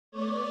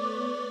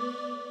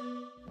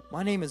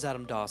My name is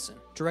Adam Dawson,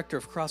 Director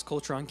of Cross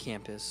Culture on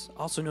campus,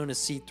 also known as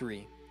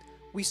C3.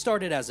 We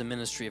started as a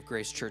ministry of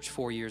Grace Church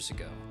 4 years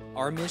ago.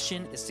 Our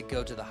mission is to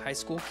go to the high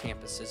school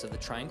campuses of the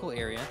Triangle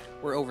area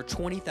where over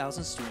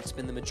 20,000 students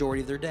spend the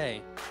majority of their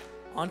day.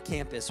 On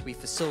campus, we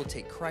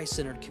facilitate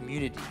Christ-centered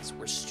communities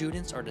where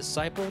students are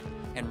discipled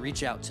and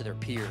reach out to their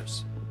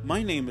peers.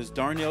 My name is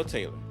Darnell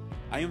Taylor.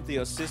 I am the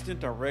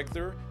Assistant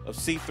Director of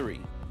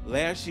C3.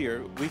 Last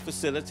year, we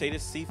facilitated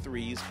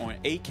C3s on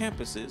 8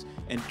 campuses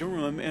in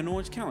Durham and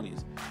Orange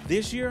counties.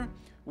 This year,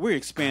 we're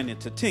expanding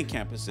to 10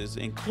 campuses,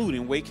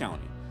 including Wake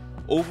County.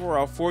 Over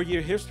our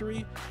 4-year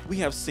history, we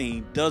have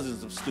seen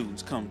dozens of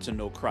students come to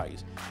know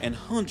Christ, and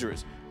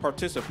hundreds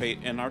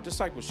participate in our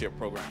discipleship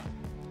program.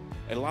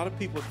 A lot of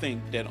people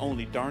think that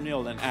only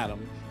Darnell and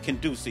Adam can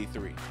do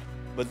C3,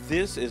 but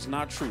this is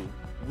not true.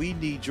 We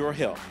need your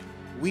help.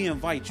 We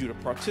invite you to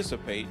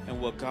participate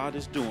in what God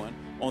is doing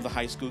on the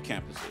high school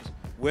campuses.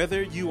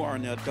 Whether you are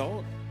an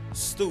adult,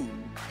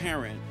 student,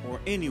 parent, or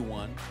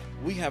anyone,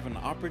 we have an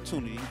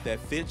opportunity that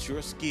fits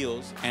your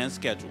skills and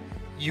schedule.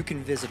 You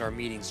can visit our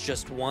meetings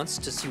just once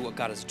to see what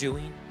God is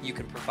doing. You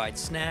can provide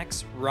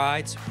snacks,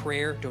 rides,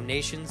 prayer,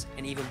 donations,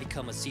 and even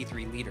become a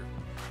C3 leader.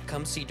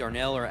 Come see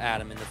Darnell or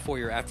Adam in the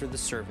foyer after the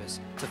service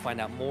to find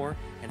out more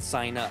and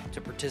sign up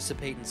to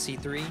participate in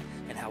C3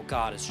 and how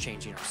God is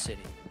changing our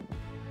city.